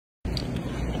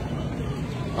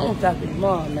I'm gonna talk to your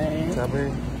mom, man. Tap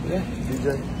in? Yeah. DJ?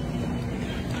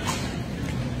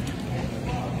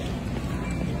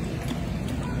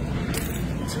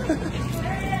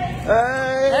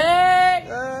 Hey! Hey!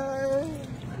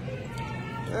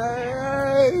 Hey!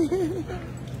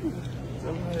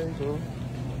 Hey!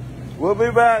 We'll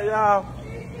be back, y'all.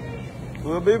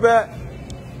 We'll be back.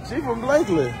 She from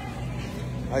Blakely.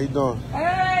 How you doing?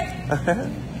 Hey!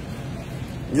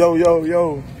 Yo.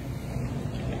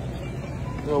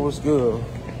 Yo, what's good?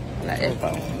 Like that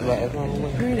phone. You like that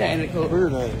phone? Pretty ain't it cool?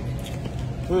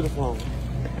 Pretty phone.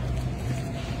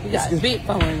 You got a big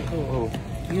phone in the cool. Oh.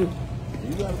 You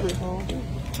got a big phone too?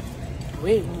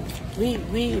 we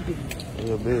big.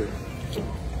 Yeah, big.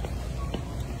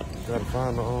 Gotta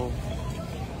find the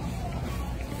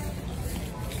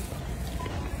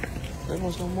They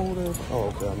must gonna move there. Oh,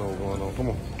 okay, I know what's going on. Come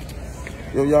on.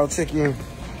 Yo, y'all check in.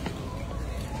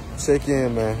 Check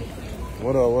in, man.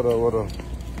 What up?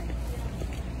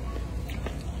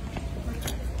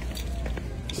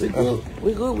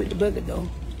 We good with the bucket though.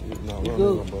 No, we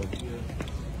good. good.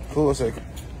 Cool said,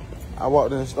 I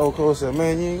walked in the store, Cole said,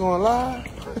 man, you ain't going live?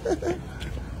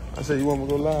 I said, you want me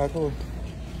to go live, Cole?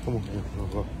 Come on.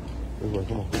 This way,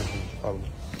 come on. Follow me.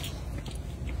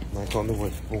 Man, come this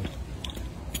way. Boom.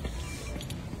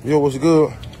 Yo, what's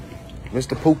good?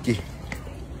 Mr. Pookie.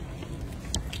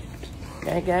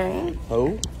 Gang.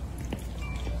 Who?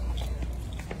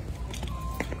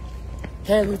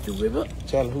 Chattahoochee River.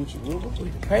 Chattahoochee River?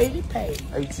 With the crazy pay.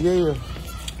 ATL.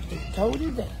 We told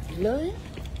you that. We love you.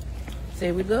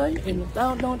 Say we love you. And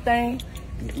the don't thing.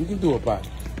 You can do it, Poppy.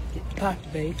 Get the poppy,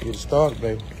 baby. Get it started,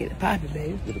 baby. Get the poppy,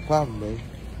 baby. Get it popping, baby.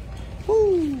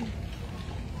 Woo!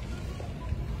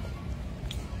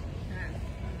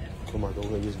 Come on, go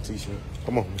ahead and get some t-shirt.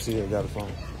 Come on, let's see if I got a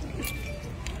phone.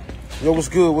 Yo, what's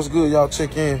good? What's good? Y'all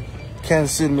check in.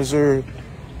 Kansas City, Missouri,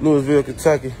 Louisville,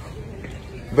 Kentucky,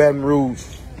 Baton Rouge.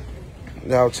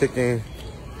 Y'all check in.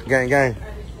 Gang.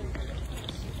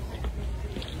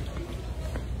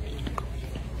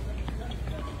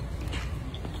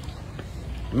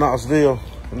 Knoxville,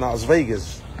 Knox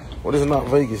Vegas. What is Knox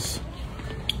Vegas?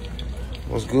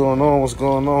 What's going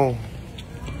on?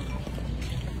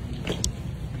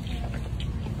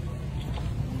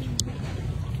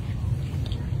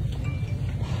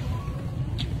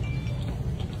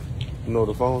 You know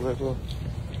the phone's that close?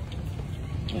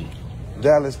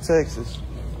 Dallas, Texas.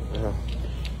 Yeah.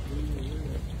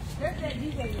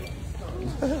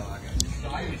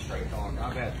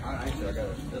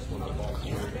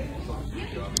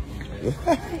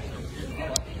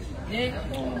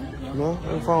 No,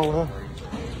 no phone with her.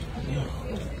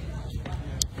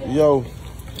 Yo.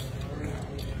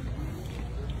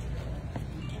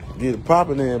 Get it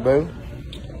popping in, baby.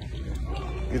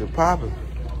 Get it popping.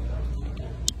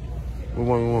 What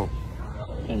one you want?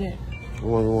 What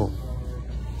one you want?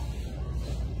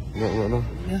 That right now?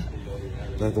 Yeah.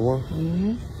 That the one?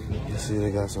 Mm-hmm. Let's see if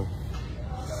they got some.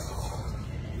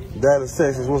 Dallas,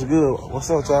 Texas, what's good? What's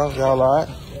up, y'all? Y'all all right?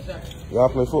 Y'all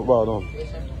play football, don't you?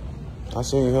 I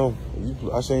seen him.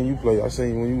 I seen you play. I seen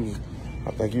you when you was,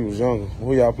 I think you was younger.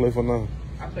 Who y'all play for now?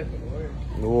 I play for the Warriors.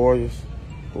 The Warriors?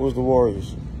 Who was the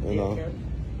Warriors? And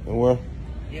where?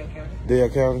 Dale County. Dale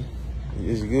County?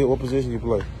 Is you good? What position you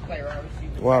play? Play wide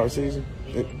receiver. Wide receiver?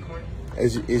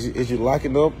 Is you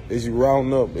locking up? Is you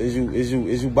rounding up? Is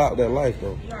you about that life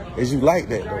though? Is you like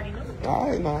that though? All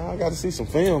right, nah, I got to see some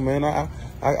film, man.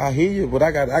 I hear you, but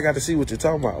I got to see what you're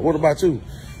talking about. What about you?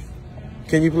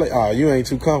 Can you play? Oh, you ain't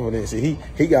too confident. See,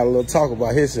 he got a little talk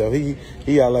about himself. He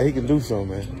got like he can do something,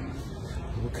 man.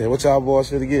 Okay, what y'all boys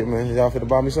finna get, man? Y'all finna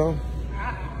buy me something?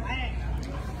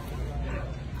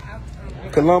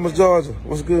 Columbus, Georgia.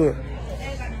 What's good?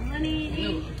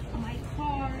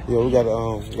 Yeah, we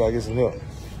gotta get some help.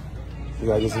 We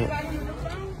gotta get some help.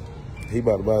 He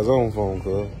about to buy his own phone,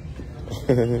 cuz.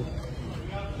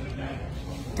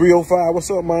 305,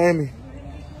 what's up, Miami?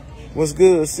 What's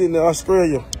good? Sitting in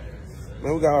Australia.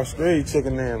 Man, we got Australia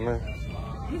chicken there, man.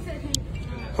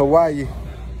 Hawaii.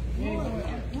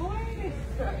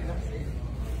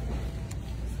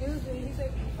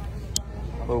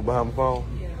 Oh, behind my phone?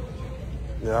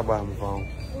 Yeah, I buy him a phone.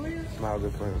 Not a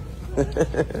good friend.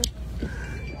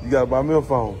 You gotta buy me a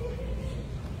phone.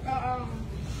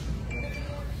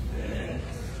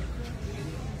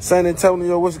 San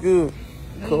Antonio, what's good?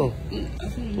 Cool.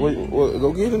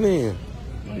 Go get it in.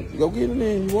 Go get it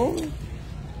in. You want it?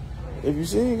 If you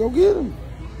see him, go get him.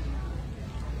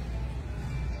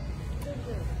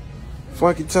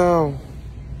 Funky Town.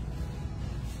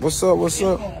 What's up? What's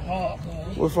up?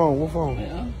 What phone? What phone?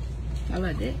 I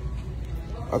like that.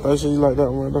 I thought you said you like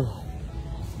that one right there.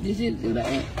 This is like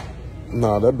that.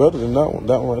 Nah, that better than that one.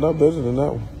 That one, that better than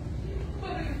that one.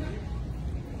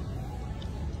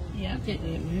 Yeah, I'll take that,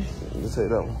 man. Let's take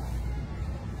that one.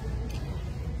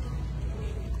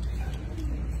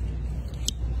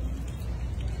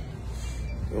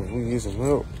 If we get some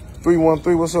help.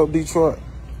 313, what's up, Detroit?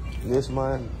 Yes,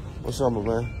 man. What's up, my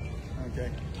man? Okay,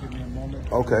 give me a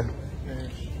moment. Okay.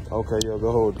 Finish. Okay, yo,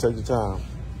 go hold. Take your time.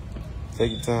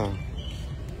 Take your time.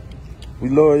 We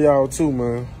love y'all too,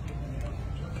 man.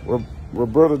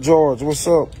 Roberta George, what's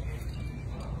up?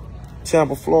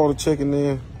 Tampa, Florida, checking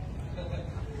in.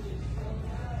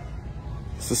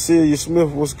 Cecilia Smith,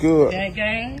 what's good? Gang,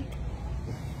 gang.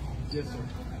 Yes, sir.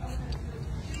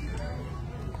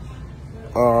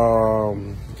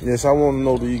 Yes, I want to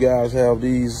know, do you guys have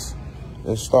these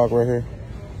in stock right here?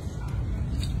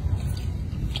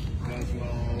 That's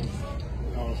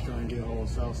what I was trying to get a hold of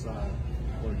Southside,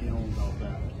 or he owns all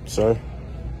that. Sir?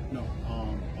 No,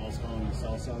 I was calling the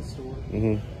Southside store,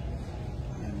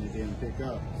 Mm-hmm. and they didn't pick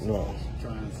up. So No. I was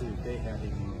trying to see if they had any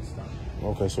in stock.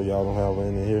 Okay, so y'all don't have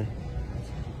any here?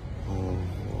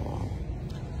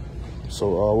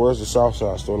 So where's the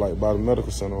Southside store? Like by the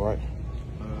medical center, right?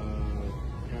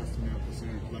 Past the medical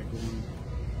center, like going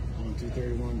on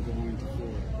 231 going to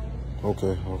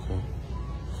Florida. Okay.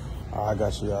 I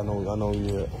got you. I know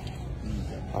you at.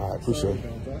 All right, appreciate Sorry it.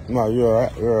 about that. No, you're all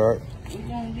right. You're all right. We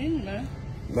going in, man.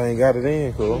 They ain't got it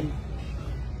in, cool.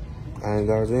 I ain't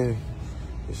got it in.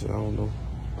 He said, I don't know.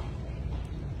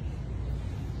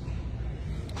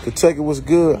 Kentucky was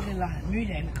good. It's like me,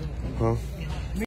 that cool. Huh?